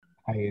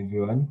Hi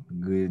everyone.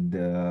 Good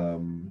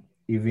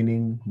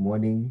evening,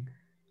 morning,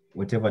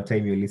 whatever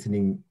time you're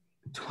listening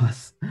to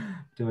us.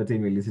 Whatever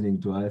time you're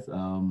listening to us.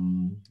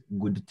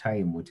 Good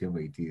time, whatever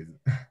it is.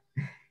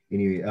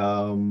 Anyway,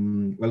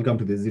 welcome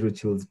to the Zero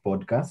Chills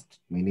podcast.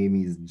 My name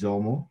is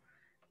Jomo.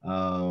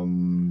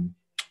 Um,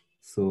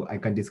 so I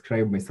can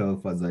describe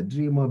myself as a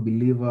dreamer,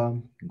 believer,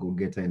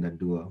 go-getter, and a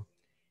doer.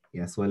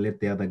 Yeah, so I'll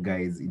let the other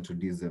guys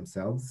introduce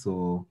themselves.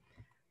 So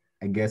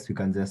I guess we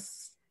can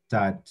just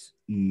start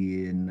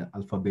in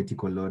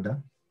alphabetical order.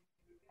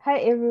 Hi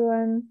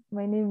everyone,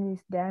 my name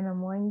is Diana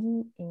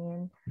Mwangi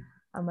and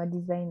I'm a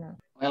designer.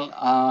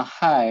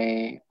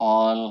 Hi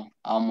all.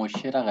 I'm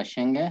Oshira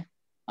Gashenge,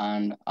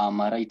 and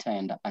I'm a writer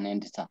and an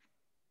editor.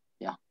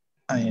 Yeah.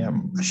 I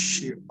am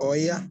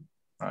Shioya.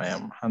 I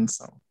am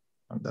handsome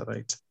on the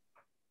right.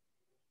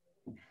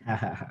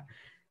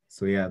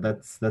 So yeah,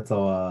 that's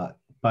our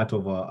part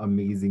of our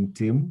amazing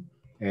team.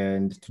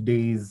 And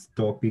today's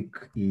topic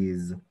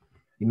is,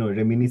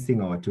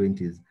 reminiscing our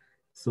 20s.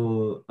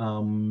 So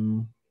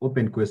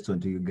open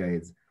question to you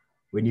guys.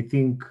 When you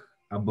think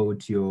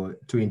about your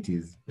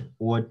 20s,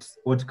 what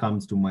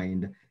comes to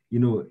mind?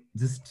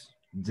 Just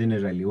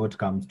generally what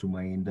comes to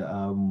mind.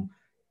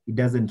 It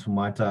doesn't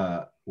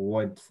matter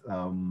what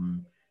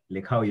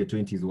like how your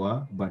 20s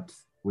were, but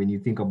when you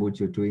think about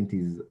your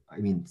 20s, I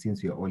mean,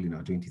 since we are all in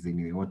our 20s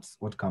anyway,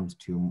 what comes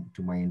to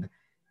mind?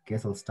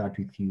 Guess I'll start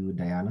with you,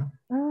 Diana.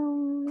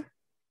 Um,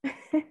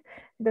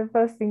 the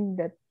first thing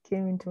that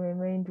came into my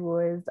mind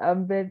was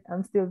I'm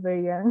still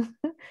very young.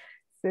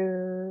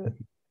 So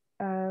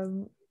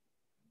um,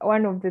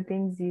 one of the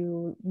things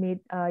you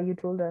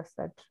told us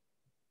that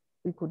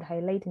we could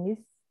highlight in this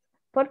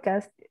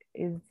podcast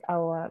is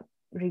our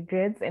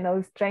regrets, and I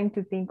was trying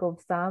to think of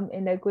some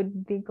and I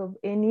couldn't think of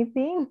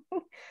anything.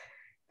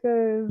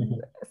 Because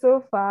so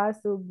far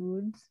so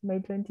good. My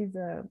 20s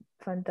are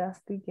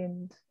fantastic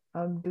and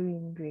I'm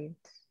doing great.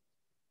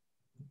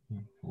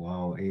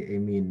 Wow, I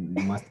mean,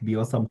 must be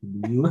awesome to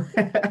be you.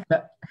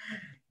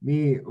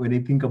 Me, when I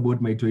think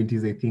about my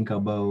 20s, I think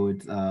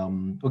about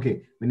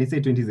okay, when I say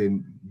 20s,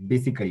 I'm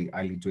basically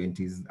early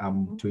 20s.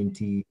 I'm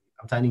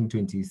turning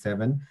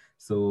 27.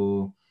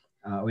 So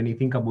when I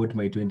think about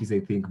my 20s, I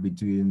think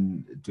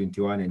between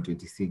 21 and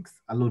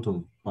 26, a lot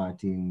of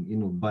partying,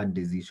 bad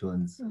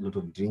decisions, a lot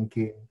of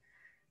drinking,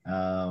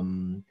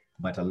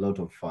 but a lot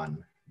of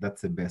fun.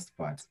 That's the best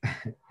part.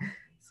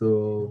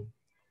 So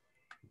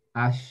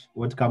Ash,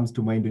 what comes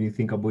to mind when you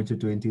think about your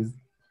 20s?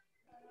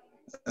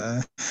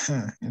 Uh,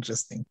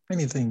 Interesting.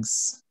 Many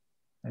things.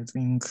 I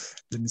think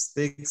the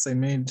mistakes I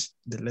made,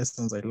 the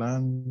lessons I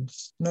learned,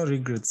 no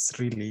regrets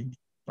really,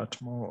 but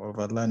more of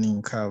a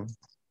learning curve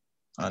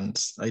and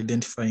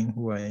identifying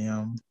who I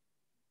am.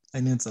 I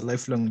know it's a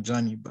lifelong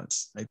journey, but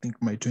I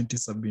think my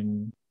 20s have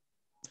been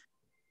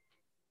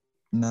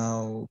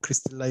now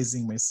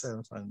crystallizing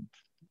myself and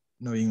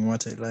knowing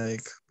what I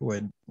like,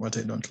 what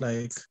I don't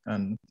like,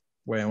 and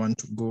where I want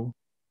to go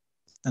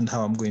and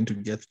how I'm going to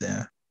get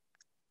there.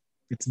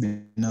 It's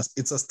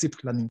a steep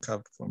learning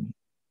curve for me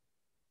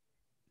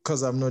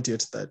because I'm not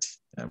yet 30.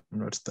 I'm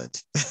not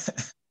 30.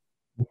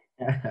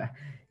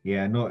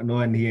 Yeah, no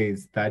one here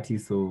is 30,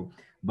 so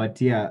but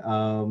yeah,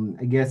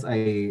 I guess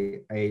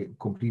I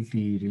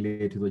completely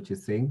relate with what you're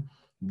saying.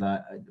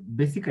 That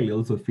basically I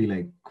also feel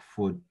like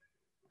for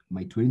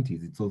my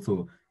 20s, it's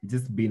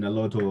just been a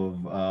lot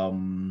of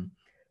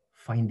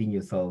finding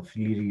yourself,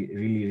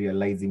 really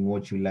realizing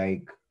what you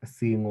like,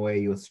 seeing where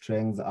your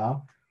strengths are,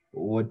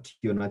 what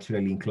you're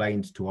naturally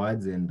inclined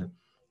towards, and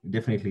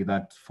definitely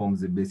that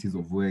forms the basis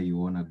of where you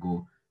want to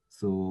go.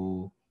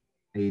 So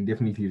I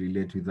definitely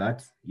relate with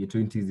that. Your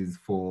 20s is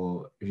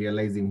for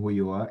realizing who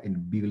you are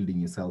and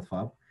building yourself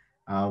up.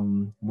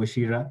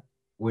 Moshira,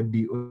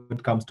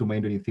 what comes to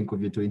mind when you think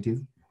of your 20s?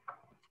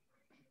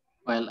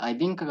 Well, I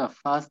think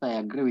first I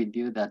agree with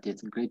you that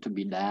it's great to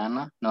be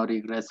Diana. No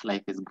regrets,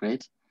 life is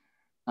great.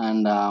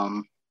 And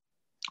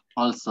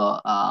also,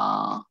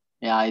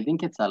 yeah, I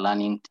think it's a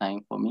learning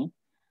time for me.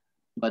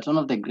 But one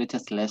of the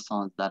greatest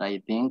lessons that I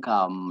think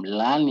I'm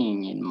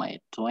learning in my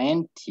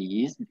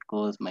 20s,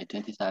 because my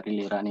 20s are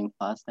really running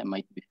fast, I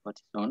might be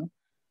 40 soon,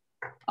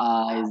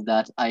 is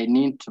that I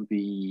need to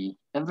be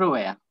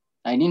everywhere.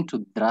 I need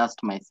to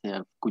trust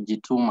myself,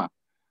 kujituma.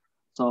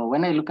 So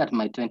when I look at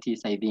my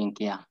 20s, I think,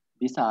 yeah,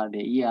 these are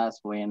the years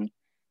when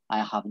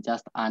I have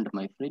just earned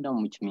my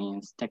freedom, which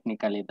means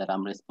technically that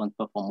I'm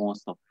responsible for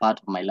most of part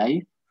of my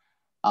life.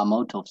 I'm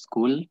out of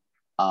school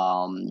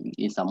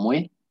in some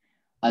way.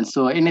 And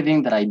so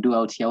anything that I do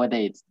out here, whether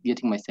it's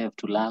getting myself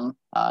to learn,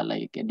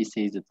 like Eddie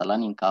says, it's a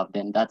learning curve,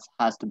 then that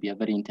has to be a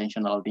very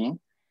intentional thing.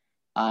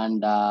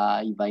 And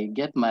if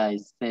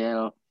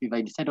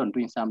I decide on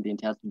doing something,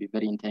 it has to be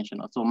very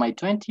intentional. So my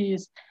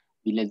 20s,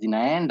 vile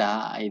zinaenda,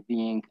 I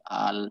think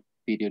I'll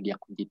period ya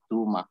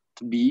kujituma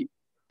to be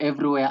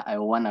everywhere I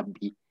wanna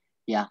be.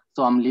 Yeah,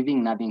 so I'm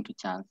leaving nothing to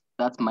chance.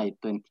 That's my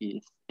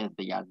 20s as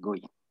they are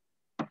going.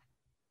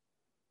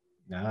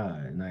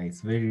 Ah, nice.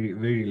 Very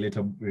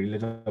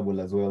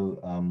relatable as well,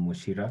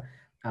 Moshira.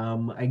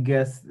 I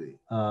guess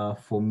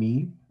for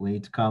me, when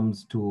it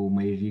comes to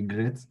my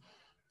regrets,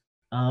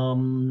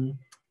 Um,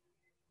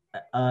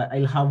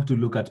 I'll have to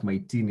look at my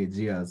teenage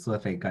years so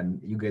that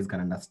you guys can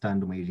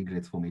understand my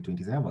regrets for my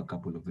 20s. I have a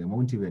couple of them. I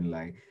won't even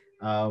lie.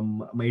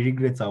 My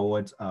regrets are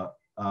what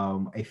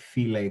I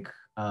feel like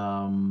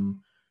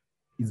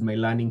is my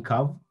learning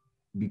curve,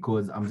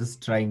 because I'm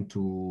just trying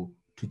to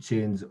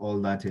change all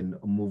that and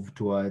move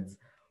towards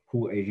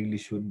who I really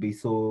should be.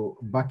 So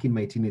back in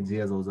my teenage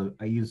years,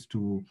 I used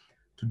to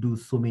do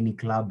so many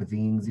club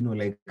things,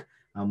 like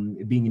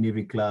being in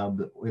every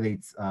club, whether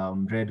it's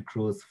Red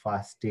Cross,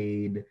 First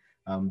Aid,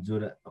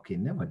 okay,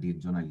 never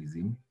did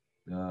journalism.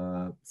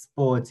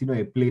 Sports,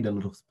 I played a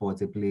lot of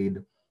sports. I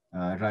played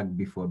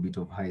rugby for a bit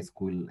of high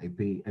school. I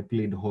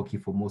played hockey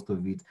for most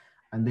of it.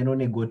 And then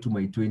when I got to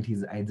my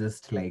 20s, I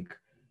just like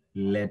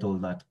let all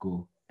that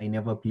go. I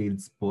never played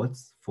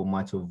sports for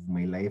much of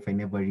my life. I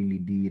never really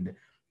did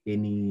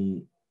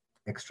any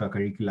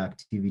extracurricular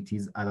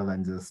activities other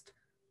than just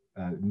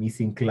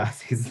missing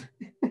classes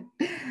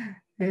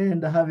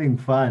and having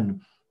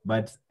fun.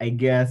 But I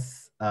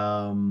guess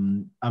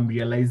I'm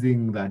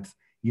realizing that,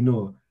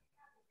 you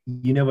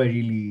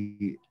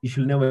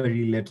should never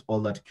really let all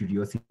that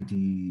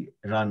curiosity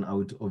run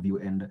out of you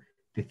and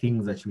the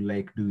things that you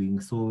like doing.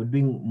 So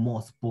doing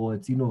more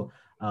sports,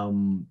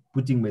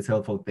 putting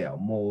myself out there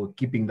more,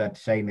 keeping that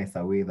shyness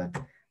away that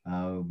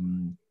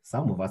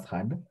some of us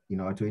had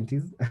in our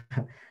 20s.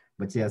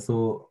 But yeah,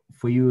 so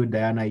for you,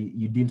 Diana,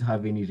 you didn't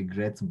have any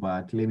regrets,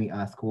 but let me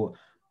ask,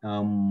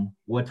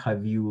 what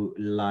have you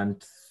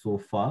learned so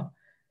far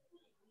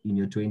in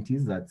your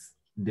 20s that's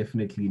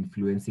definitely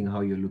influencing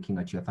how you're looking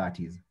at your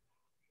 30s?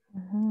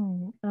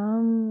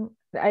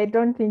 I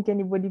don't think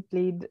anybody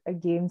played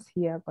games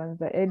here,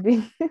 Kwanza.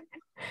 Eddie.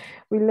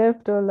 We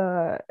left all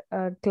our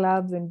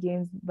clubs and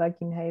games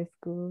back in high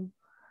school.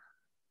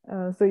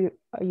 So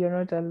you're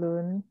not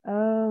alone.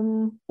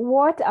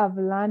 What I've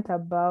learned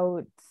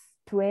about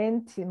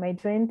my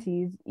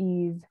 20s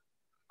is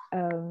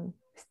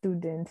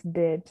student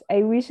debt.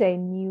 I wish I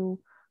knew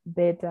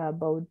better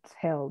about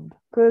HELB,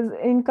 because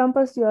in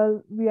campus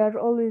we are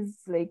always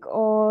like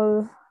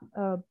all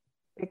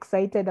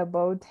excited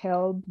about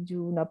HELB.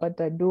 Juu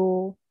unapata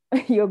do,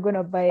 you're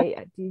gonna buy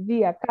a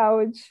TV, a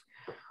couch,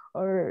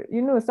 or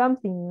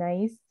something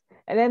nice.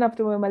 And then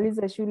after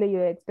umemaliza shule,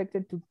 you're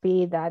expected to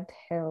pay that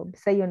HELB.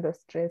 Sa hiyo ndo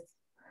stress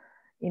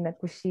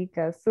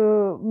inakushika.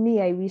 So me,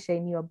 I wish I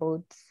knew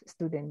about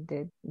student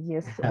debt.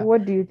 Yes.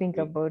 What do you think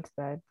about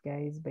that,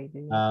 guys, by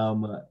the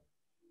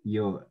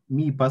way?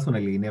 Me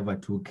personally never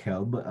took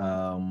HELB.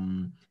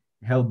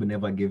 HELB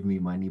never gave me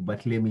money,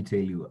 but let me tell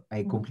you,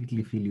 I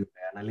completely feel you,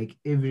 Diana. Like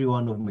every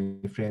one of my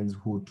friends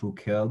who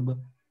took HELB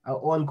are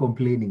all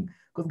complaining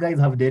because guys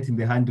have debt in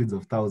the hundreds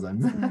of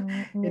thousands.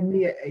 And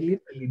me, I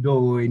literally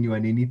don't owe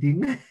anyone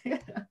anything.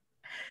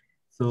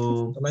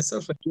 So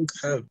myself, I took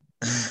help.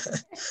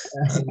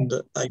 And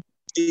I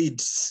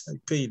paid,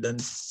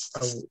 and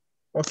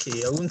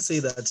I wouldn't say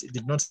that it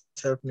did not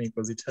help me,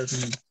 because it helped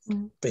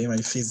me pay my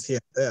fees here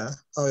and there.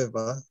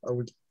 However, I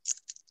would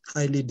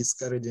highly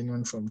discourage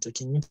anyone from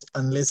taking it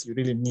unless you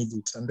really need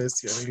it,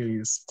 unless you're really,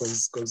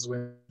 because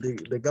when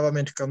the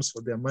government comes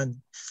for their money,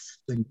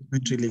 the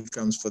government really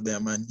comes for their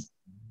money.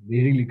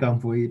 They really come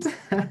for it.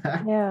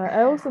 Yeah,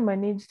 I also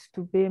managed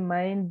to pay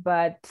mine,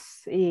 but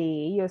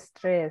your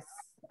stress.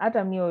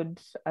 Hata me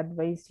would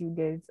advise you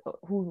guys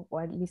who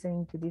are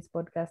listening to this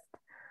podcast,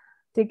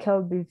 take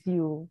help if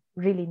you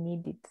really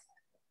need it.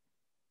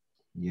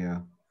 Yeah,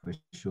 for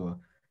sure.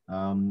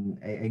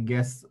 I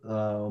guess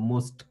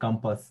most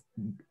campus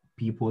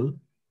people,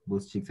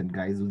 both chicks and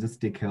guys, will just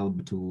take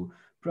help to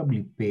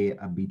probably pay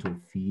a bit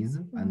of fees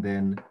and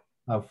then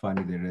have fun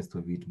with the rest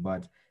of it.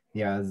 But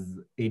yeah, as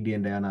Eddie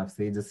and Diana have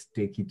said, just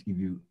take it if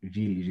you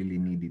really, really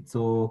need it.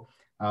 So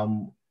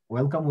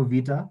welcome,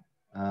 Ovita.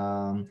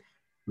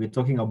 We're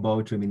talking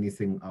about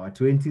reminiscing our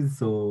 20s.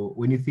 So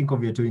when you think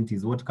of your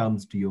 20s, what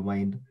comes to your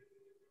mind?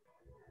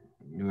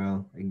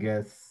 Well, I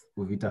guess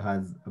Ovita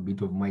has a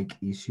bit of mic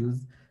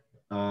issues,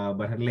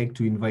 but I'd like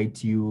to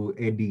invite you,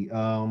 Eddie.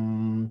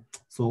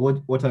 So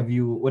what have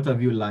you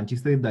learned? You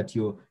said that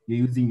you're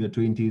using your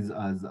 20s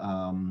as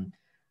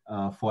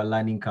for a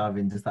learning curve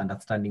and just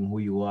understanding who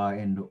you are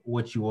and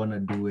what you want to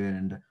do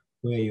and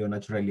where you're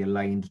naturally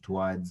aligned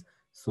towards.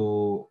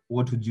 So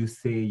what would you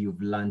say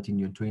you've learned in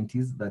your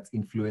 20s that's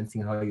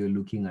influencing how you're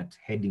looking at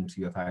heading to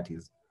your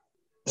 30s?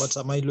 What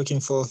am I looking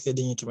for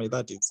heading into my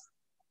 30s?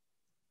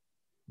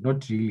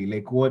 Not really.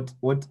 Like what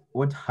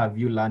have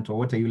you learned, or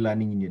what are you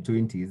learning in your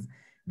 20s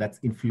that's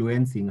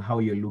influencing how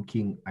you're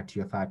looking at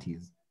your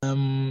 30s?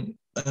 I'm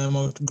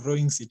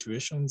outgrowing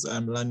situations.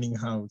 I'm learning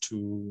how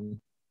to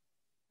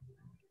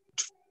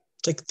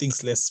take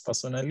things less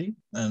personally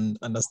and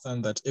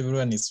understand that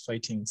everyone is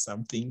fighting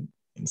something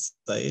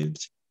inside.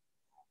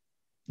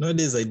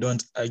 Nowadays, I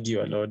don't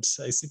argue a lot.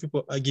 I see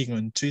people arguing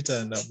on Twitter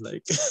and I'm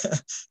like,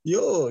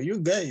 yo, you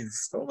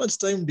guys, how much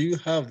time do you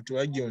have to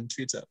argue on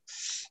Twitter?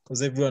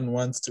 Because everyone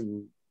wants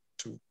to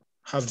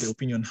have their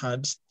opinion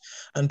heard.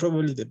 And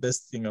probably the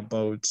best thing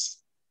about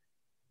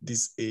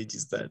this age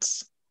is that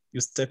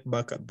you step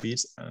back a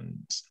bit and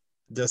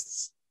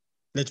just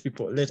let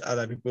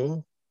other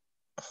people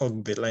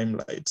hog the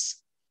limelight.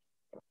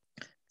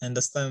 I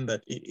understand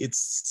that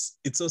it's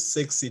so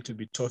sexy to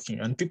be talking,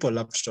 and people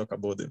love to talk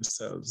about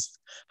themselves.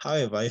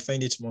 However, I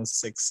find it more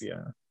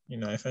sexier.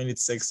 I find it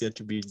sexier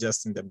to be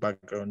just in the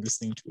background,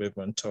 listening to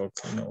everyone talk,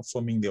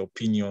 forming their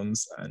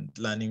opinions and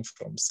learning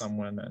from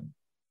someone, and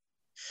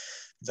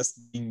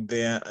just being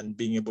there and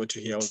being able to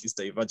hear all these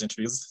divergent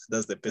views.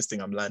 That's the best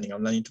thing I'm learning.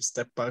 I'm learning to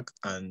step back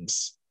and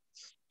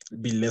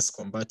be less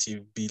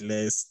combative, be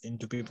less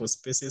into people's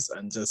spaces,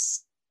 and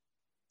just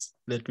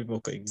let people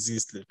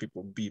coexist, let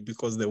people be,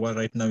 because the world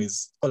right now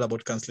is all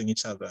about canceling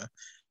each other.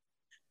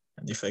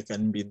 And if I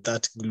can be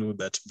that glue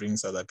that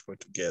brings other people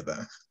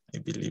together, I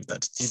believe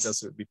that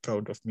Jesus will be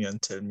proud of me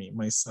and tell me,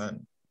 my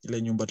son,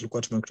 ile nyumba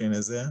tulikuwa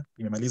tumekutengenezea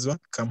imemalizwa,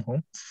 come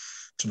home,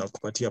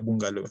 tunakupatia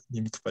bungalow,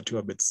 nyinyi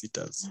tupatiwa bed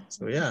sitters.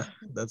 So yeah,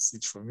 that's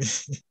it for me.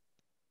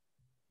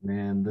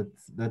 Man,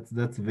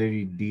 that's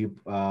very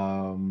deep.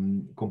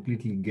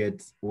 Completely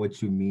get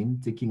what you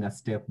mean. Taking a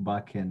step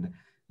back and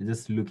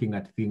just looking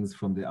at things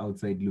from the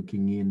outside,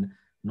 looking in,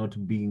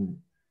 not being,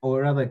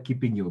 or rather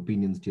keeping your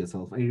opinions to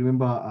yourself. I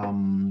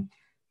remember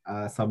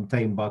some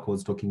time back I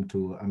was talking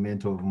to a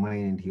mentor of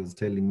mine, and he was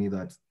telling me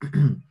that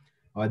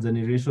our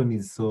generation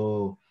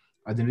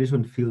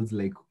feels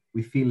like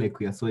we feel like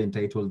we are so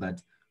entitled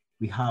that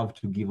we have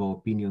to give our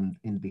opinion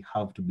and they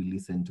have to be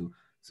listened to.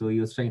 So he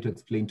was trying to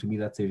explain to me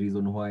that's a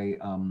reason why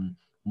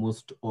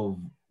most of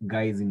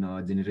guys in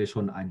our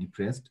generation are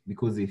depressed,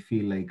 because they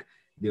feel like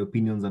their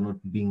opinions are not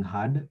being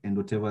heard, and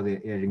whatever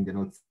they're hearing, they're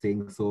not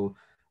saying. So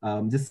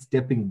just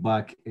stepping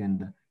back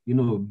and,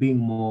 being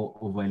more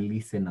of a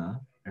listener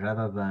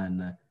rather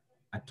than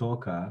a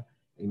talker.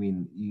 I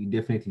mean, you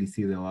definitely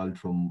see the world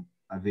from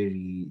a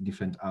very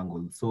different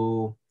angle.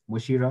 So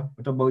Moshira,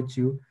 what about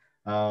you?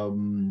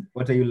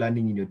 What are you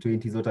learning in your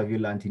 20s? What have you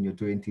learned in your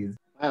 20s?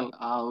 Well,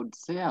 I would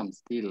say I'm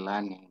still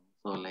learning.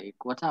 So, like,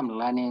 what I'm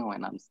learning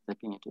when I'm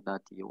stepping into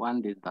that year,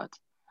 one is that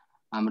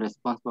I'm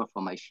responsible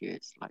for my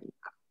shares. Like,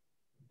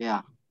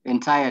 yeah,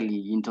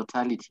 entirely, in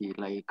totality.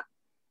 Like,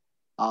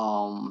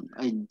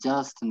 I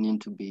just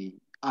need to be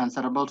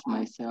answerable to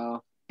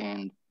myself,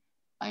 and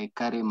I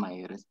carry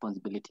my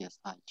responsibility as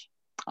such.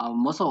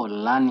 I'm also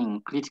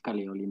learning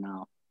critically only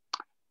now,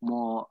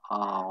 more,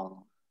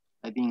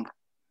 I think,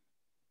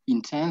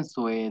 intense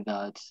way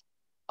that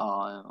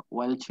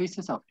while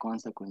choices have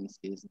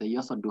consequences, they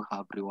also do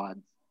have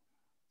rewards.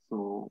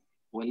 So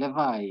whenever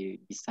I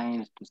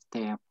decide to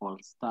step or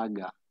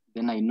stagger,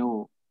 then I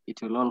know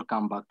it will all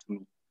come back to me.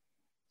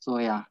 So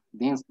yeah,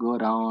 things go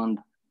around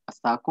a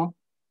circle,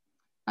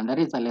 and that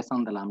is a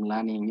lesson that I'm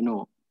learning.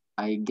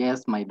 I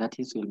guess my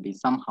thirties will be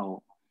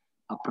somehow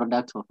a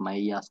product of my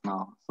years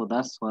now. So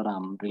that's what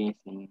I'm really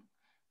saying.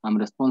 I'm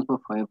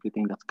responsible for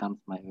everything that comes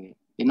my way.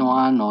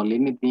 Anyone or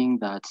anything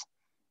that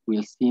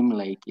will seem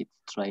like it's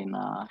trying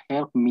to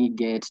help me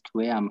get to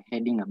where I'm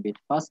heading a bit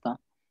faster,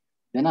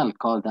 then I'll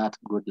call that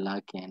good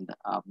luck and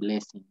a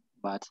blessing.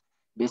 But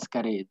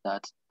basically,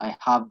 that I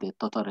have the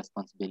total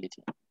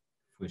responsibility.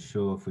 For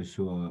sure,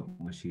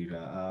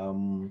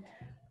 Mashira.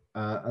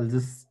 I'll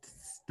just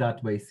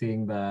start by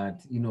saying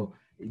that,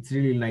 it's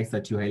really nice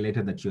that you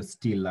highlighted that you're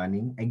still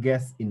learning. I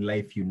guess in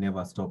life, you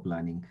never stop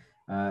learning.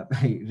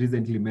 I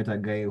recently met a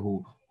guy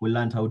who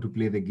learned how to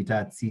play the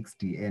guitar at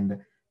 60, and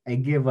I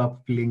gave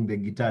up playing the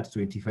guitar at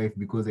 25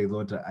 because I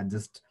thought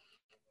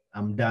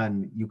I'm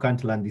done. You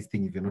can't learn this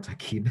thing if you're not a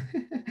kid.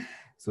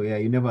 So yeah,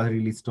 you never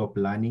really stop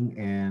learning,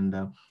 and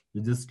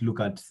you just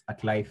look at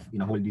life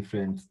in a whole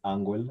different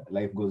angle.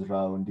 Life goes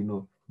round,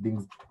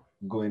 things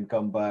go and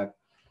come back.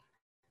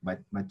 But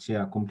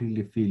yeah,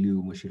 completely feel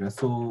you, Mushira.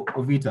 So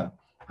Ovita,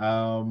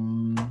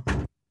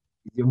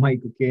 is your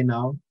mic okay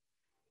now?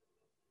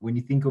 When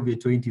you think of your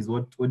 20s,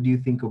 what do you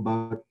think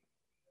about?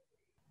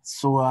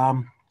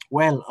 So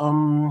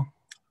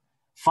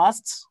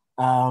first,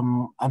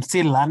 I'm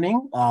still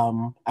learning.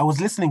 I was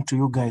listening to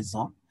you guys.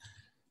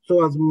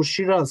 So as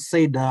Mushira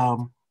said,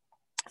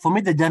 for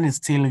me the journey is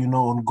still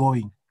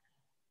ongoing.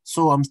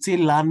 So I'm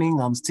still learning.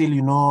 I'm still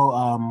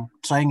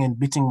trying and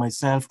beating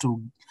myself to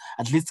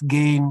at least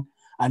gain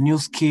a new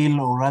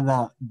skill, or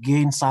rather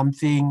gain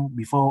something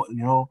before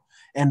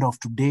end of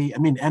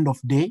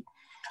day.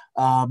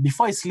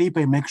 Before I sleep,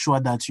 I make sure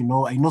that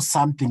I know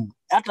something.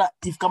 If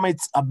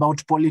it's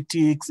about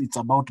politics, it's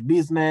about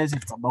business,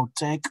 it's about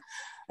tech,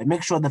 I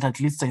make sure that at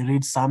least I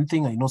read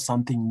something, I know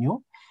something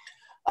new.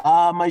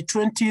 My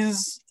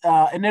 20s,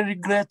 any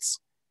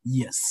regrets?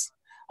 Yes.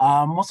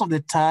 Most of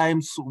the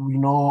times,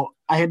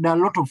 I had a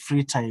lot of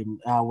free time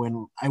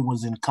when I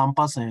was in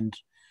campus, and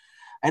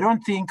I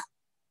don't think,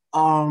 do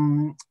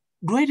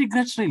I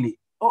regret really?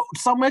 Oh, to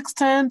some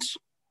extent,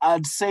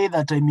 I'd say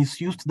that I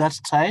misused that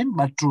time,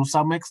 but to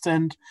some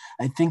extent,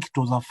 I think it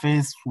was a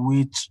phase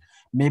which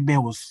maybe I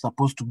was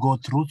supposed to go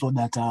through, so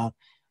that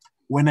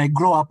when I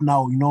grow up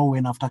now,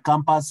 when after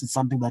campus, it's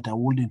something that I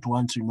wouldn't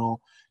want,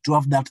 to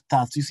have that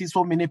thirst. You see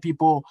so many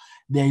people,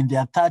 they're in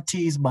their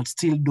 30s, but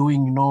still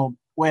doing,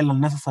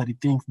 unnecessary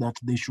things that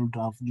they should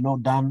have,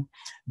 done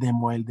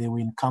them while they were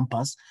in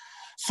campus.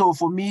 So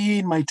for me,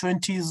 in my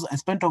 20s, I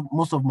spent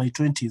most of my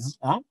 20s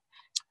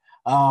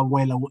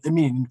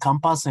in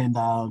campus and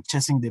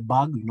chasing the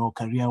bag,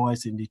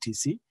 career-wise in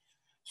DTC.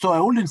 So I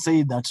wouldn't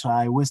say that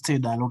I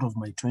wasted a lot of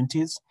my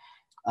 20s.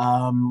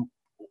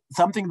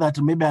 Something that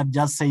maybe I'd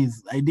just say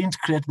is I didn't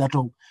create that,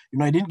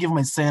 I didn't give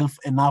myself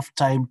enough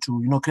time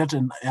to, create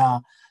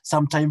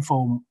some time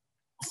for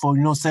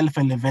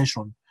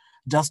self-elevation,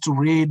 just to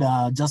read,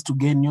 just to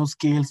gain new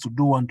skills, to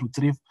do 1, 2,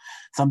 3,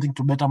 something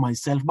to better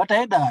myself. But I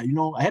had,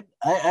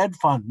 I had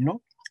fun,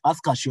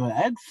 ask Ashio, I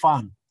had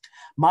fun,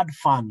 mad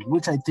fun,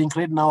 which I think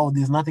right now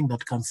there's nothing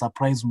that can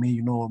surprise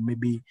me,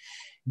 maybe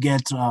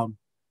get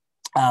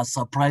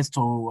surprised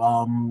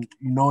or,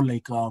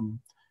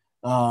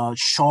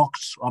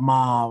 shocked,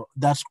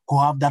 that could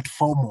have that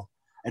FOMO.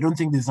 I don't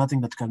think there's nothing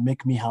that can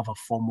make me have a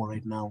FOMO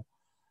right now.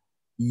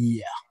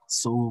 Yeah,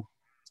 so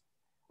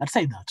I'd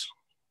say that.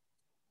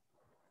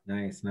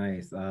 Nice.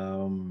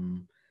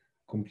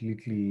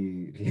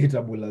 Completely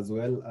relatable as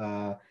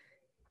well.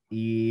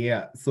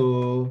 Yeah,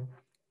 so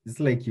just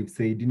like you've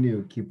said,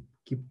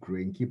 keep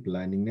growing, keep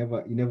learning.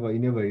 You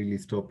never really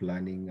stop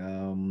learning.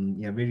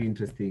 Yeah, very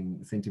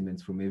interesting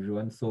sentiments from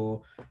everyone.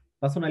 So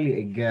personally,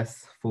 I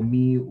guess for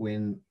me,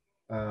 when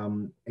I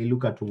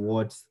look at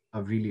what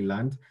I've really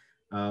learned,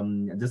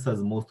 just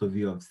as most of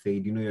you have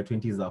said, your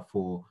 20s are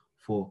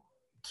for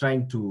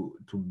trying to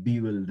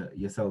build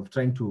yourself,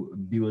 trying to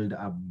build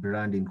a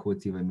brand, in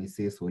quotes, if I may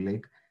say so,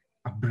 like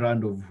a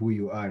brand of who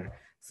you are.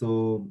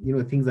 So,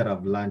 things that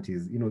I've learned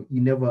is, you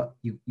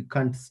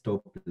can't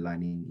stop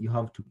learning. You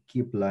have to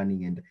keep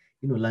learning and,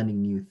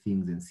 learning new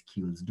things and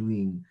skills,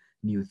 doing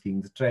new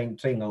things,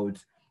 trying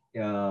out,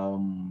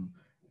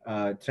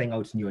 trying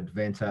out new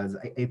adventures.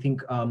 I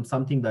think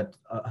something that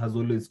has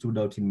always stood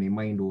out in my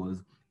mind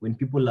was when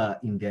people are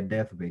in their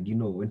deathbed,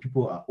 when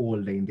people are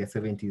older in their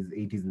 70s,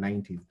 80s,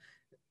 90s,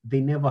 they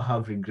never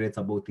have regrets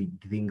about the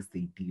things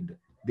they did.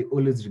 They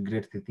always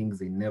regret the things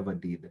they never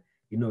did.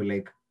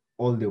 Like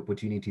all the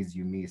opportunities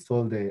you missed,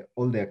 all the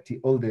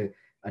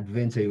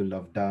adventure you'll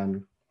have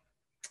done.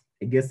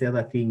 I guess the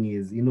other thing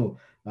is,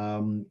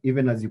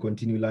 even as you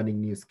continue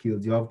learning new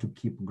skills, you have to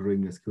keep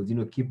growing your skills.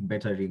 Keep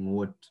bettering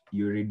what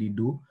you already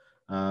do.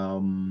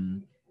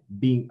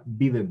 Be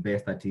the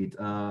best at it.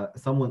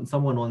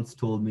 Someone once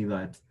told me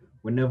that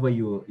whenever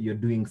you're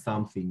doing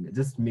something,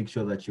 just make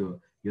sure that you're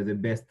the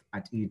best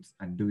at it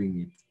and doing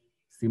it.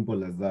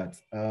 Simple as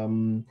that.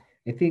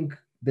 I think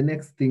the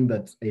next thing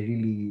that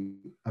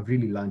I've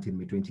really learned in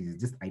my 20s is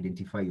just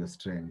identify your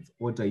strengths.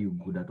 What are you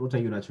good at? What are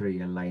you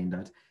naturally aligned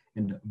at?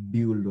 And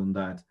build on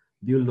that.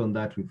 Build on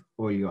that with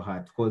all your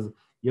heart, because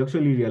you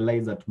actually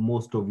realize that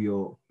most of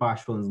your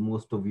passions,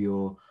 most of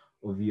your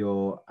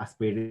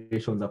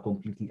aspirations are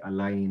completely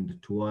aligned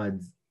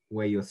towards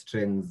where your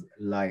strengths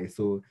lie.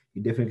 So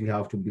you definitely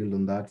have to build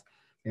on that.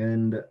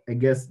 And I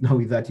guess now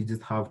with that, you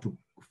just have to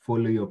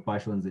follow your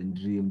passions and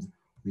dreams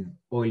with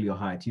all your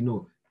heart.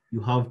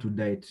 You have to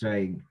die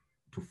trying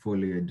to follow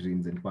your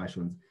dreams and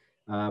passions.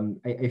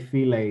 I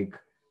feel like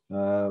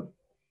so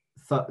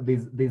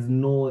there's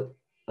no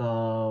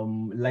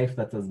life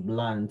that's as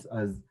blunt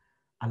as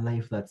a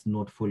life that's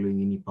not following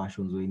any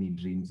passions or any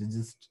dreams.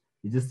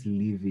 You're just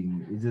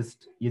living.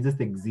 You're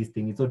just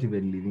existing. It's not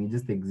even living. You're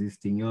just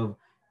existing. You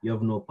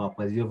have no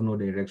purpose. You have no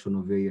direction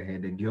of where you're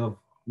headed. You have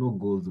no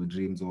goals or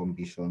dreams or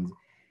ambitions.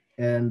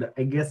 And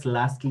I guess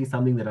lastly,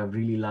 something that I've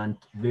really learned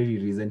very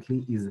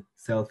recently is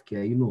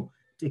self-care.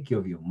 Take care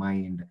of your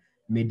mind,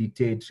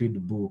 meditate,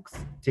 read books,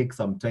 take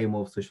some time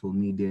off social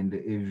media and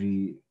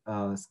every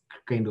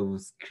kind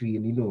of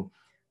screen,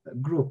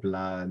 grow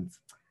plants,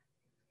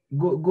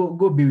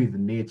 go be with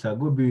nature,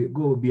 go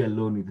be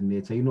alone with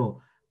nature,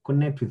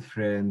 connect with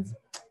friends.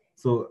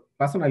 So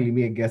personally,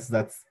 me, I guess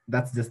that's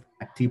just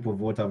a tip of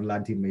what I've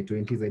learned in my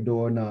 20s. I don't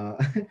wanna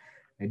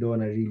I don't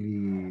wanna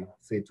really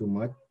say too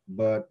much,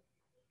 but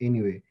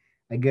anyway,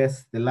 I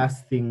guess the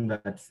last thing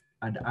that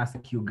I'd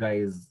ask you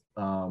guys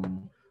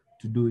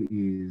to do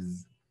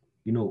is,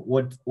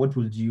 what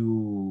would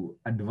you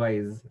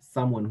advise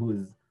someone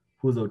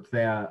who's out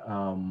there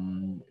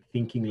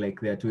thinking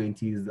like their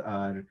 20s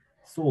are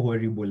so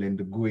horrible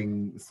and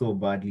going so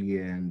badly,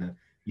 and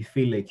you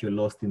feel like you're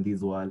lost in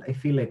this world? I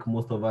feel like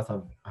most of us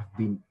have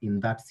been in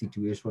that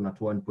situation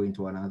at one point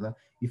or another.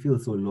 You feel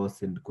so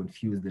lost and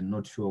confused and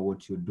not sure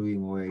what you're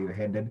doing or where you're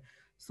headed.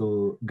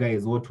 So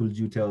guys, what would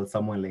you tell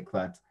someone like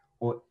that,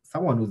 or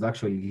someone who's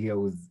actually here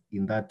who's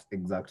in that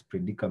exact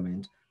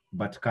predicament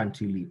but can't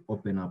really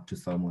open up to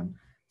someone?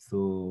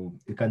 So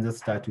you can just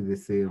start with the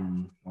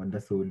same order.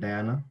 So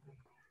Diana.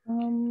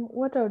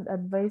 What I would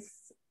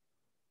advise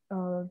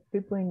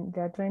people in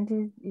their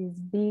 20s is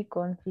be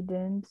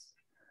confident.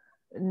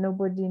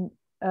 Nobody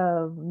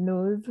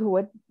knows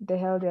what the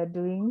hell they're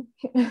doing.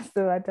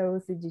 So hata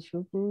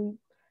usijishuku,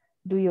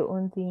 do your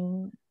own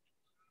thing.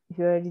 If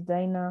you're a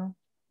designer,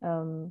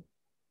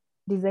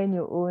 design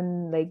your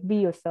own, like be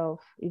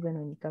yourself, even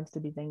when it comes to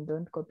design.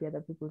 Don't copy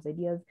other people's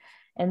ideas.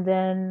 And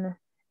then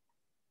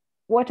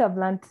what I've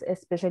learned,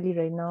 especially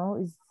right now,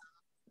 is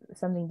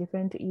something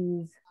different,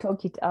 is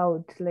talk it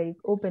out, like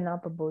open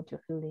up about your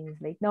feelings.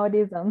 Like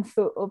nowadays I'm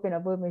so open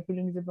about my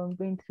feelings if I'm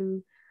going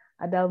through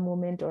a dull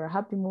moment or a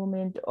happy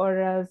moment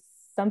or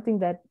something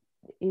that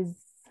is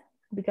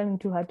becoming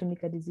too hard to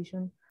make a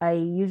decision, I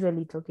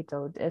usually talk it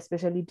out,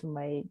 especially to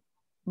my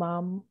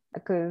mom,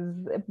 because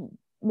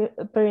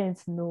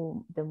parents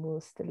know the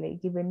most.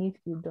 Like, even if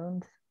you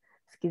don't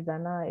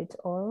skizana at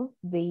all,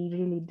 they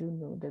really do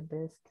know the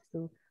best.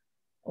 So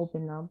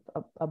open up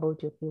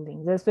about your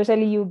feelings,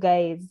 especially you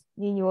guys.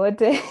 Nyinyi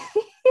wote.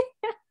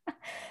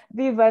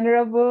 Be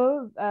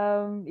vulnerable.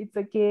 It's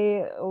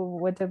okay, or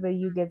whatever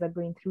you guys are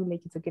going through,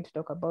 like, it's okay to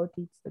talk about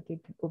it. It's okay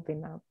to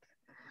open up.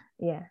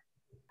 Yeah.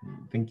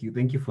 Thank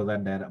you for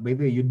that, Diana. By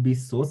the way, you'd be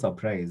so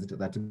surprised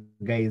that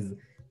guys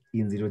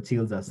in Zero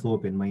Chills are so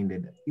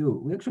open-minded.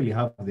 We actually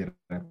have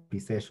therapy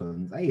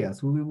sessions.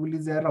 Yes, we will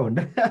is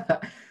around.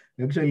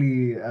 We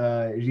actually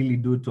really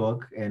do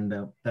talk, and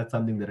that's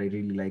something that I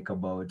really like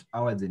about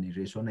our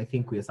generation. I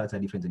think we are such a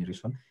different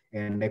generation,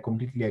 and I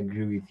completely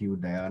agree with you,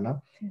 Diana,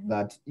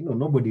 that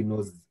nobody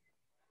knows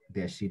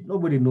their shit.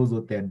 Nobody knows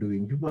what they're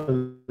doing.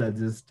 People are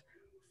just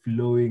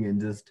flowing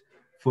and just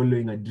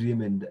following a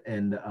dream, and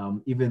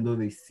even though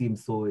they seem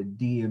so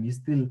DM, you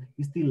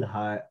still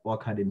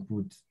work hard and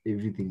put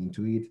everything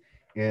into it,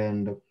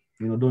 and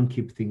don't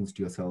keep things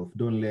to yourself.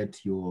 Don't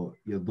let your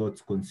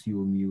thoughts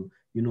consume you.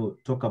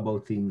 Talk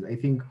about things. I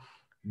think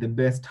the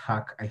best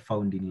hack I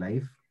found in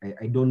life,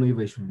 I don't know if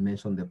I should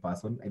mention the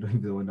person. I don't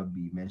even want to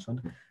be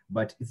mentioned,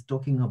 but it's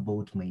talking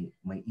about my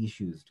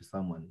issues to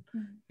someone.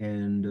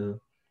 And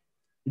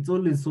it's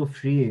always so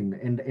freeing,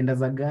 and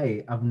as a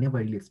guy I've never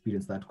really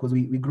experienced that, because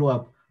we grow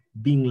up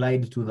being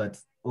lied to that,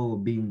 oh,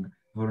 being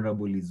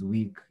vulnerable is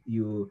weak,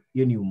 you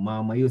ni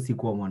mama, you si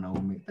kuwa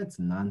mwanaume. That's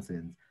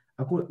nonsense.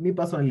 Me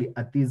personally,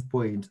 at this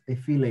point, I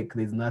feel like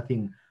there's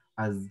nothing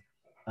as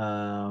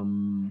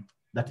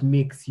that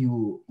makes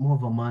you more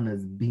of a man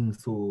as being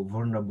so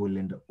vulnerable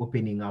and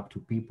opening up to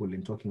people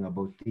and talking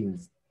about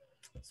things.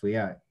 So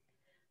yeah.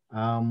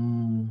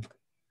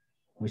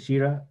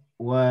 Mushira,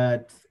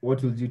 what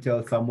would you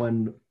tell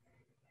someone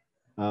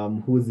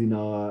who's in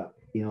our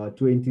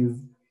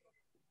 20s?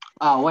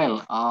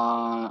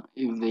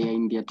 If they are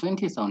in their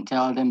 20s, I'll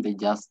tell them they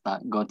just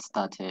got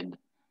started.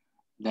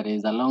 There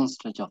is a long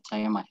stretch of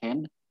time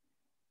ahead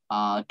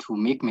to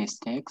make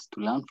mistakes, to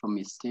learn from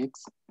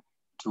mistakes,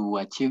 to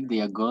achieve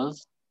their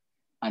goals,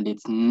 and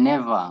it's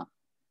never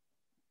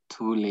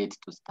too late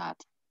to start.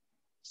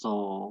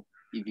 So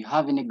if you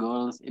have any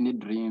goals, any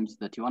dreams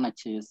that you want to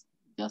chase,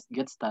 just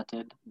get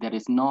started. There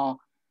is no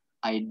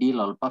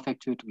ideal or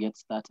perfect way to get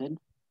started.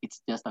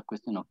 It's just a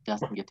question of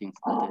just getting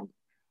started.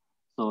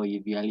 So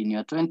if you are in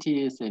your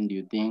 20s and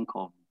you think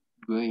of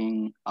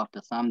going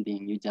after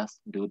something, you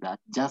just do that.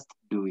 Just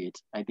do it.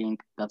 I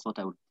think that's what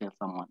I would tell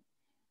someone.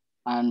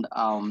 And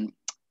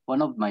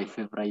one of my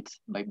favorite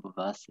Bible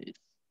verses,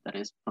 that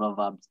is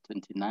Proverbs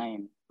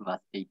 29, verse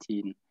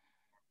 18.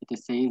 It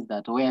says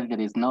that where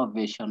there is no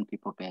vision,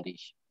 people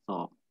perish.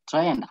 So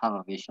try and have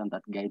a vision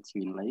that guides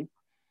you in life.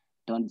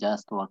 Don't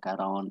just walk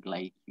around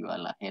like you are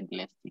a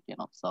headless chicken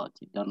of salt.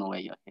 You don't know where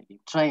you're heading.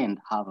 Try and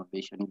have a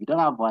vision. If you don't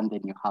have one,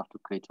 then you have to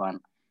create one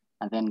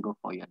and then go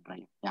for your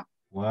drive. Yeah.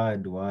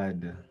 Word,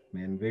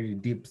 man. Very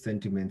deep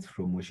sentiments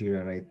from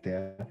Mushira right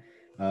there.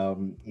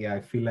 Yeah,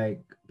 I feel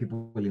like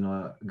people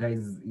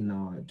guys in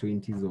our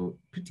 20s, or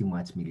pretty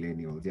much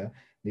millennials, yeah,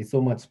 there's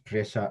so much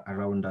pressure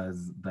around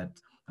us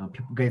that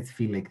guys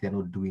feel like they're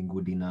not doing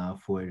good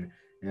enough, or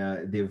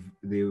they're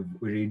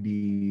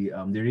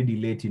already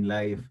late in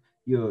life.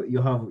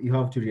 You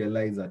have to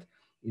realize that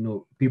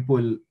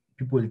people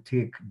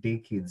take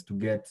decades to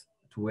get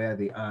to where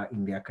they are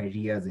in their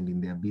careers and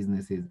in their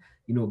businesses.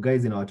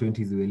 Guys in our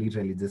 20s, we're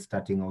literally just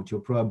starting out.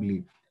 You're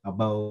probably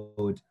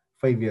about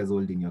 5 years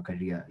old in your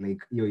career.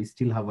 Like, you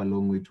still have a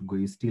long way to go.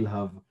 You still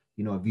have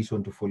a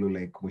vision to follow,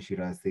 like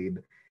Moshira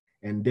said.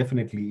 And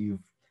definitely, if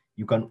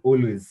you can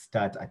always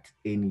start at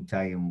any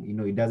time.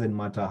 It doesn't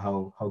matter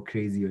how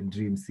crazy your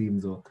dream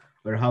seems, or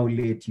how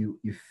late you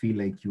feel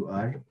like you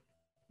are.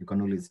 You can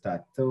always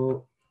start.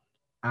 So,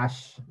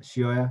 Ash,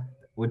 Shioya,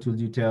 what would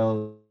you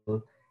tell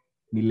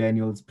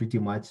millennials, pretty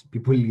much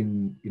people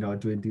in our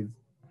 20s?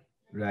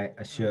 Right,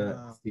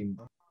 Asher, same.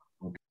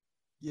 Okay.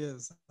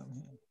 Yes,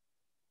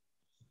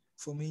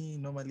 for me,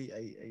 normally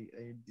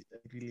I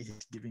really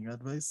hate giving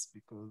advice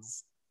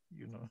because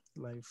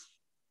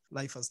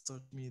life has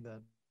taught me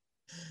that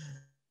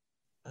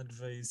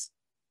advice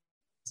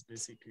is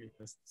basically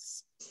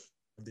just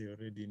they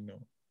already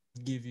know.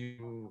 Give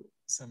you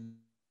something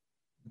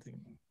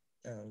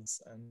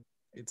else, and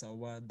it's a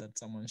word that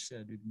someone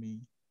shared with me,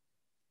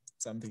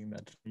 something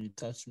that really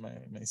touched my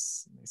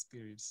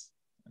spirit,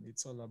 and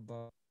it's all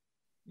about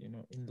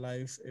in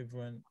life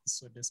everyone is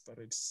so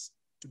desperate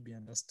to be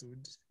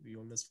understood. We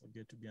always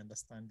forget to be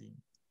understanding.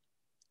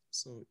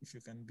 So if you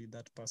can be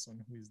that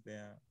person who is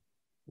there,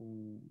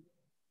 who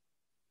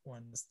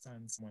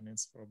understands someone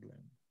else's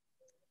problem,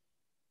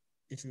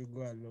 it will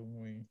go a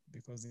long way,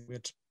 because we're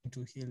trying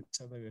to heal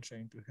each other, we're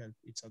trying to help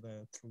each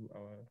other through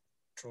our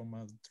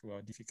traumas, through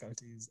our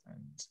difficulties,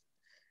 and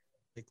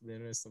like the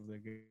rest of the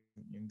game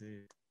in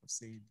the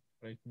said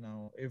right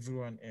now,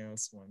 everyone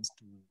else wants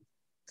to be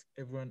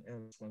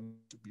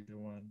the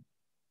one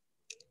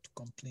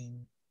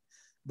complain,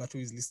 but who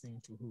is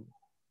listening to who?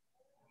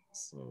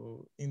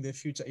 So in the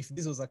future, if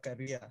this was a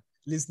career,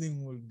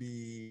 listening will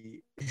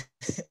be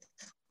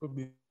will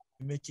be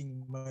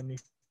making money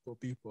for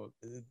people.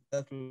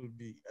 That will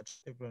be what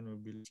everyone will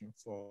be looking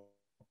for.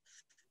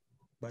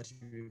 But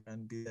if you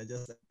can be there,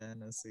 just like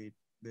Diana said,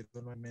 the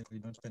reason why men we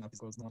don't open up is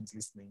because no one's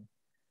listening.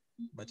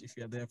 But if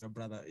you're there for your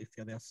brother, if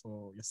you're there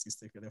for your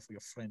sister, if you're there for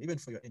your friend, even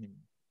for your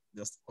enemy,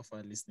 just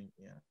offer listening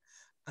ear.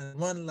 And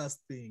one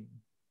last thing,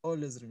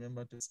 always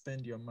remember to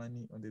spend your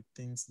money on the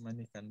things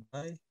money can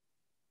buy,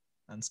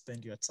 and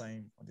spend your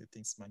time on the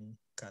things money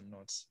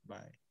cannot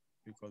buy.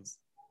 Because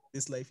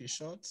this life is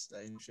short.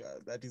 I'm sure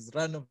that is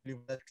randomly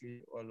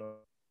exactly all of,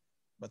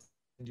 but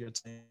spend your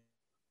time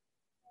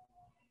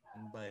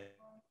and buy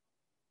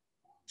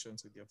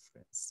with your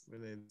friends,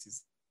 whether it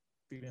is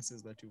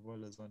experiences that you've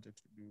always wanted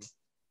to do,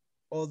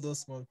 all those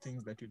small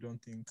things that you don't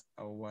think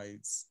are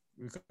wise.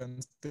 We can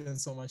spend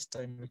so much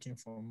time looking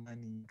for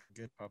money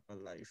to get proper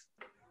life.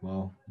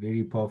 Wow,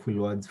 very powerful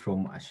words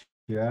from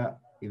Ashia.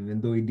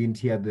 Even though we didn't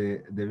hear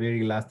the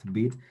very last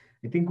bit,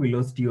 I think we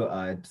lost you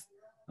at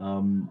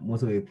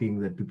most of the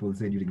things that people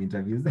say during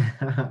interviews.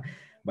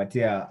 But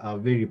yeah,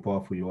 very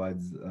powerful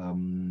words.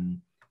 You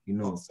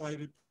know, So I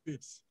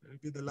repeat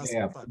the last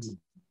part.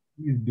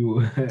 Please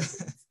do.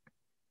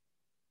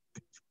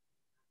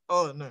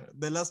 Oh no,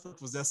 the last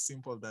part was just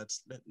simple. That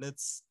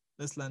let's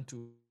learn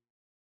to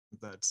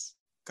that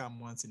come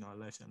once in our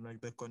lifetime, like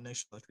the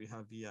connection that we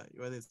have here,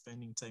 whether it's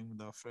spending time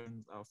with our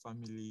friends, our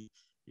family,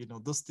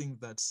 those things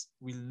that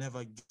we'll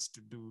never get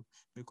to do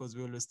because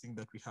we always think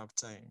that we have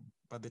time.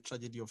 But the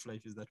tragedy of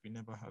life is that we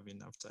never have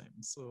enough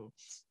time. So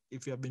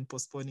if you have been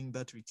postponing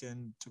that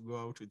weekend to go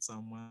out with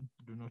someone,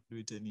 do not do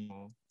it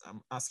anymore.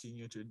 I'm asking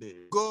you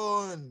today,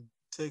 go on,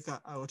 take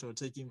her out or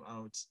take him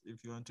out.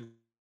 If you want to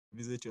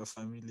visit your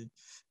family,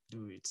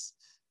 do it.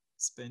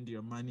 Spend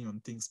your money on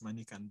things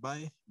money can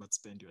buy, but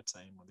spend your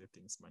time on the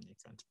things money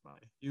can't buy.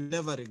 You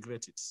never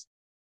regret it.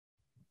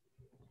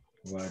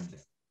 Word.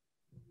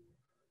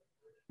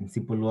 In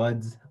simple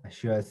words,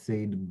 Ashia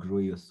said, grow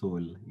your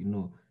soul.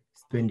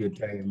 Spend your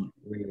time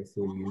where your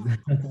soul is.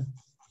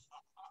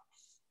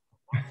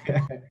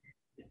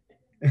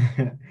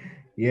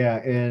 Yeah,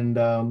 and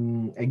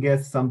I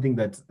guess something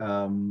that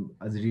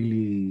has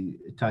really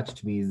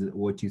touched me is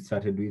what you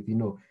started with.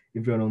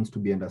 Everyone wants to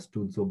be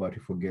understood, so but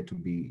we forget to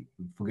be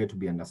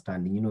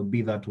understanding.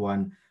 Be that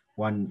one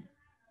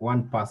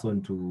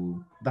person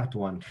to that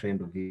one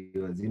friend of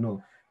yours.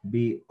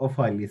 Be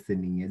offer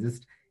listening.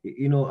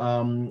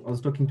 I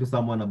was talking to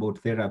someone about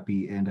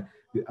therapy, and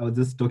I was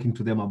just talking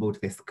to them about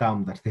the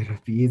scam that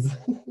therapy is.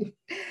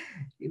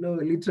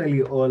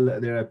 Literally all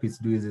therapists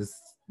do is just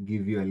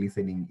give you a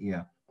listening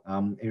ear. I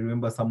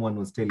remember someone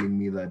was telling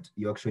me that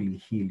you actually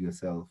heal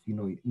yourself.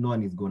 No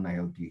one is gonna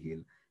help you heal.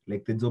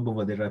 Like the job of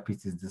a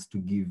therapist is just to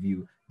give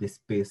you the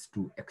space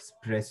to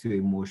express your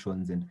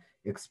emotions and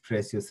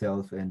express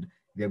yourself, and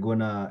they're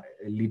gonna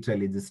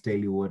literally just tell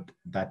you what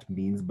that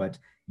means. But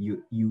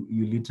you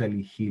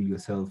literally heal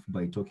yourself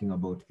by talking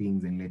about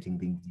things and letting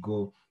things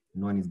go.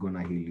 No one is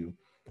gonna heal you.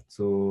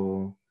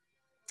 So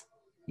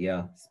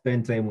yeah,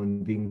 spend time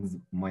on things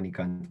money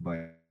can't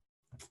buy.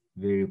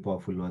 Very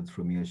powerful words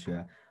from your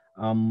share.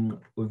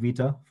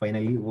 Ovita,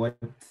 finally, what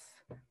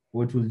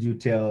would you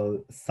tell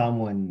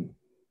someone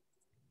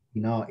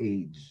in our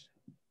age?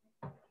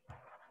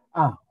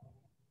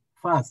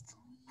 First,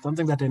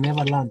 something that I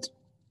never learned.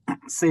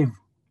 Save,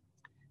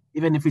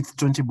 even if it's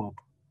 20 bob.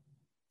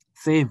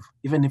 Save,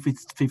 even if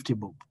it's 50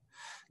 bob.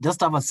 Just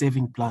have a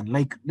saving plan.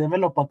 Like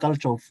develop a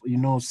culture of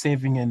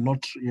saving and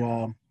not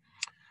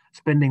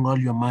spending all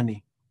your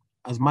money.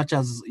 As much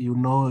as you're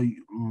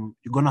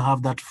gonna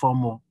have that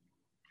FOMO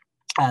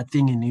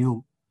thing in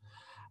you.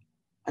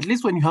 At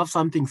least when you have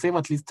something, save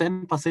at least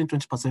 10%,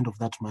 20% of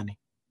that money.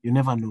 You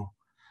never know.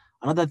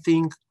 Another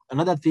thing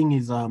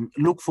is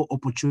look for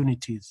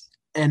opportunities.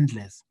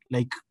 Endless.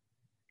 Like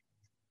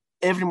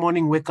every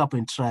morning, wake up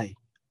and try.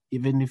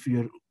 Even if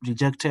you're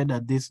rejected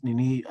at this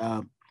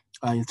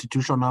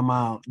institution,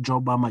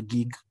 job,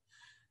 gig,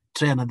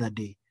 try another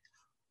day.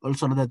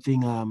 Also, another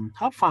thing,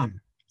 have fun.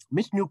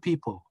 Meet new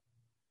people.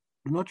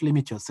 Do not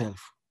limit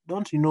yourself.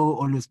 Don't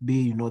always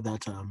be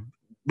that.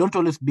 Don't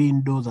always be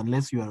indoors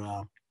unless you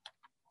are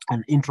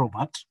an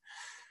introvert.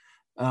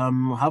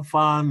 Have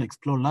fun,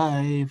 explore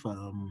life.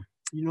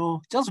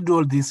 Just do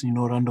all these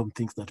random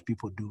things that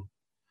people do.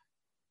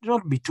 Do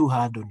not be too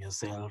hard on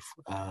yourself.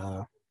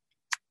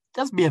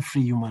 Just be a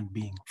free human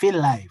being.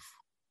 Feel life.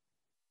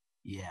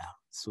 Yeah.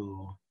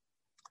 So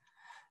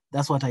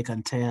that's what I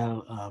can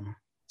tell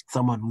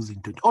someone who's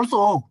into it.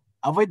 Also,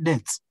 avoid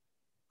debts.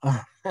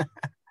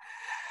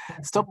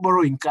 Stop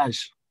borrowing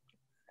cash.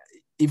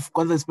 If,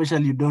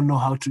 especially, you don't know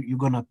how you're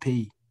gonna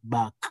pay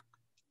back.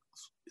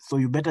 So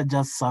you better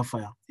just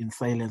suffer in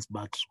silence,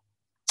 but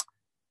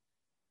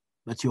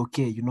you're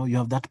okay. You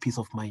have that peace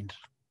of mind.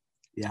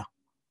 Yeah.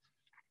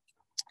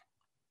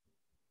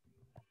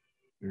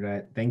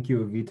 Right. Thank you,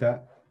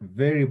 Ovita.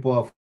 Very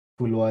powerful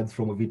words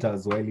from Ovita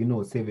as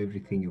well. Save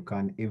everything you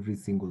can, every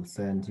single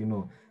cent.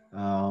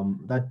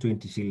 that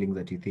 20 shillings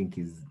that you think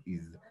is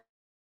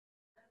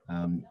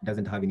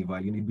doesn't have any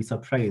value, and you'd be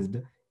surprised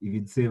if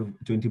you'd save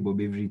 20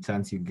 bob every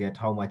chance you get,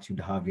 how much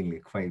you'd have in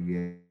like 5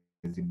 years.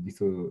 You'd be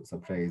so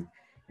surprised.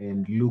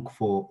 And look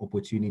for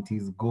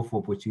opportunities, go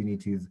for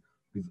opportunities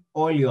with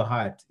all your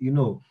heart.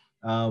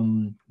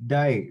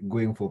 Die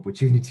going for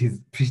opportunities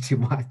pretty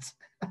much.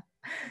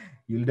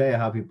 You'll die a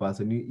happy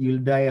person. You'll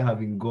die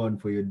having gone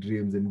for your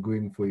dreams and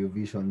going for your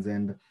visions.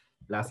 And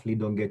lastly,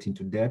 don't get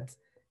into debt.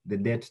 The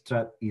debt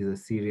trap is a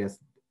serious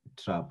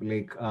trap.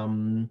 Like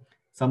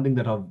something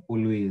that I've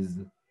always,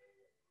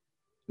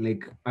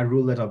 like a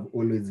rule that I've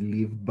always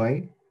lived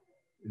by.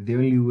 The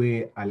only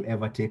way I'll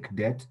ever take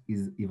debt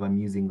is if I'm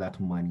using that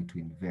money to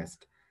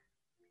invest.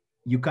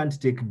 You can't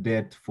take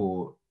debt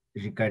for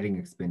recurring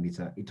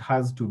expenditure. It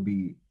has to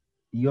be,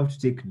 you have to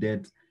take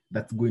debt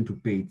that's going to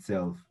pay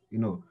itself.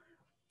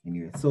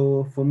 Anyway,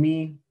 so for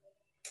me,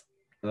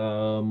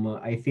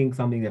 I think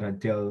something that I'd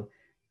tell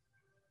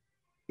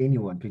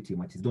anyone pretty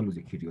much is, don't lose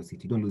your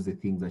curiosity, don't lose the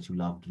things that you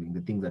love doing,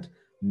 the things that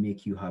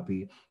make you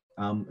happy.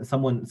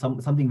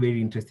 Something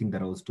very interesting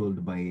that I was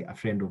told by a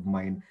friend of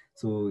mine.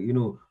 So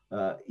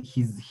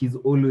he's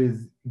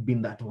always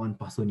been that one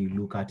person you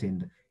look at,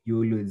 and you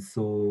always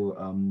so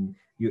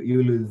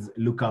you always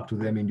look up to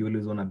them, and you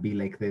always want to be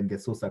like them. They're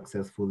so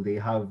successful, they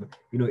have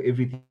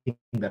everything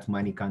that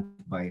money can't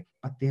buy,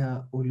 but they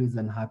are always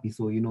unhappy.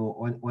 So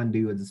one day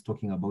we were just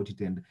talking about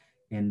it,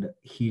 and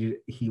he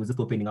was just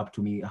opening up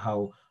to me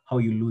how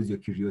you lose your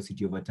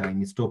curiosity over time.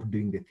 You stop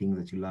doing the things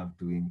that you love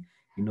doing.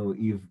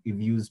 If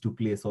you used to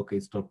play soccer,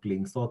 you stop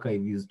playing soccer.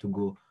 If you used to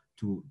go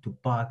to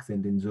parks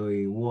and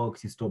enjoy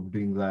walks, you stop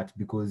doing that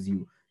because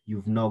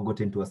you've now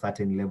gotten to a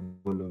certain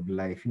level of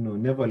life.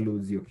 Never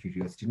lose your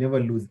curiosity, never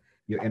lose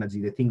your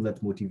energy, the things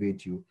that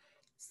motivate you.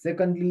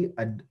 Secondly,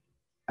 I'd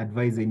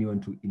advise anyone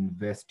to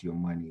invest your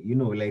money.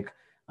 Like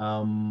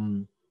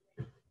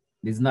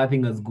there's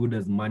nothing as good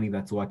as money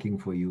that's working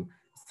for you.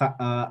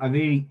 A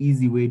very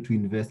easy way to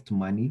invest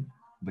money,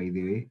 by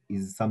the way,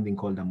 is something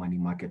called a money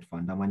market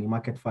fund. A money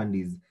market fund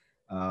is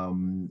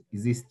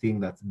this thing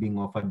that's being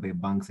offered by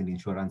banks and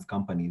insurance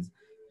companies.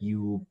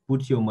 You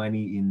put your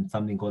money in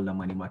something called a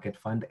money market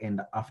fund,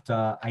 and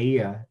after a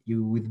year,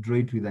 you withdraw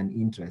it with an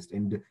interest.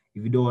 And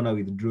if you don't want to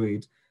withdraw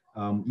it,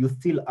 you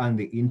still earn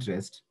the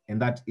interest,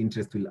 and that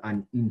interest will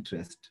earn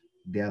interest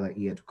the other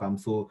year to come.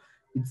 So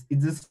it's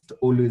just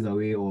always a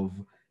way of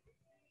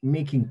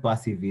making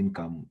passive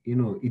income.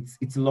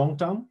 It's long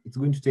term. It's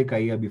going to take a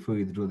year before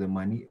you withdraw the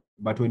money,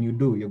 but when you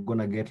do, you're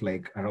gonna get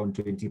like around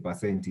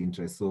 20%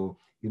 interest. So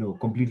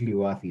completely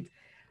worth it.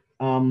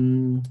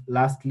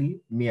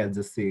 Lastly, me, I'll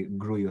just say,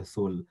 grow your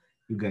soul.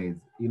 You guys,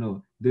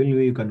 the only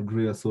way you can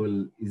grow your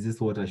soul is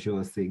just what Asha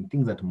was saying: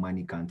 things that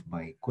money can't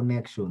buy: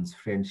 connections,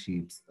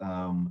 friendships,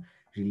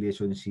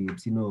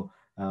 relationships,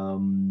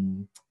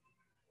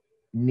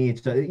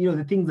 nature,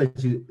 the things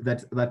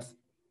that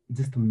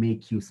just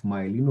make you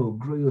smile.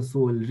 Grow your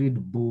soul,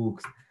 read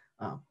books,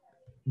 uh,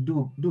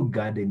 do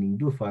gardening,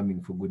 do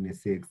farming, for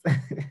goodness sakes.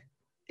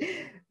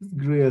 Just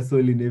grow your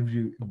soul in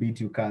every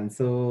bit you can.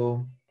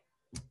 So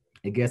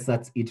I guess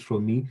that's it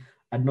from me.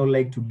 I'd not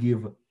like to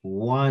give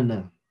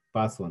one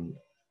person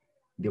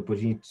the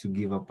opportunity to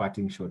give a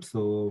parting shot.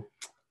 So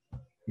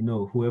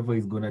whoever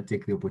is gonna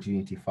take the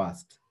opportunity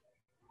first,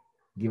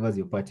 give us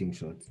your parting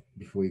shot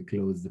before we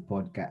close the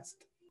podcast.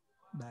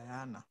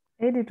 Diana.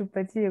 Hedi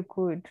tupatie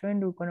quote,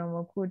 twende uko na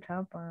maquote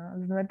hapa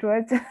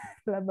zinatuacha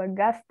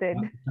flabbergasted.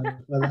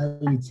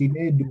 Tafadhali,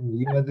 Chinedu,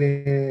 you are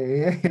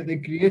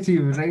the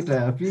creative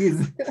writer.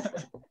 Please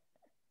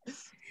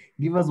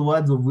give us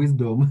words of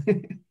wisdom.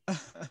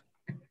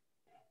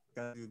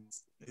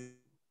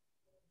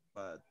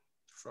 But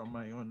from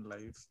my own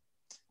life,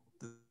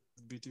 as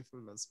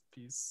beautiful as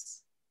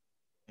peace,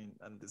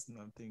 and there's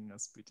nothing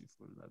as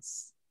beautiful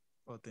as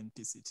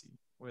authenticity,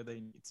 whether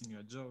it's in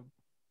your job,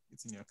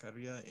 it's in your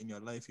career, in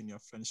your life, in your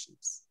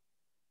friendships.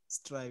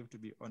 Strive to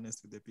be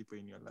honest with the people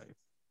in your life.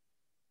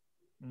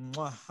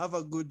 Mwah. Have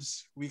a good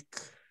week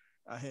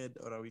ahead,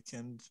 or a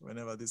weekend,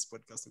 whenever this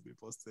podcast will be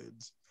posted.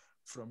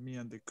 From me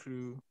and the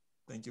crew,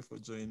 thank you for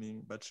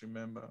joining. But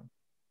remember,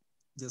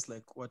 just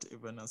like what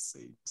Evan has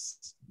said,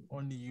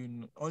 only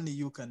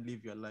you can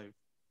live your life.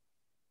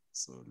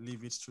 So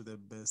live it to the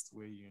best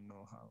way you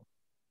know how.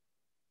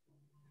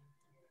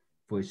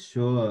 For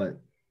sure.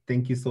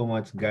 Thank you so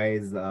much,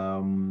 guys.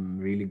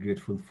 Really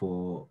grateful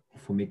for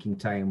making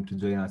time to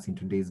join us in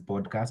today's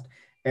podcast.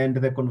 And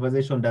the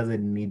conversation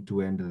doesn't need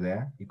to end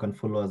there. You can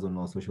follow us on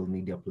our social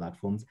media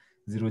platforms: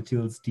 Zero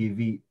Chills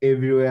TV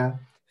everywhere: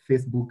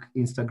 Facebook,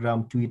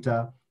 Instagram,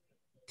 Twitter,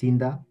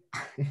 Tinder,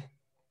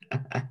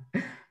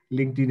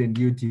 LinkedIn, and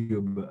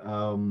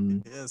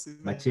YouTube. Yes,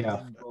 even but yeah,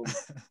 Tinder.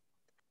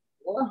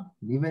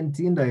 even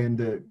Tinder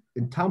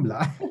and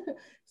Tumblr.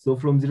 So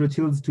from Zero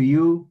Chills to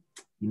you,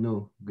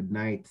 good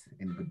night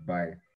and goodbye.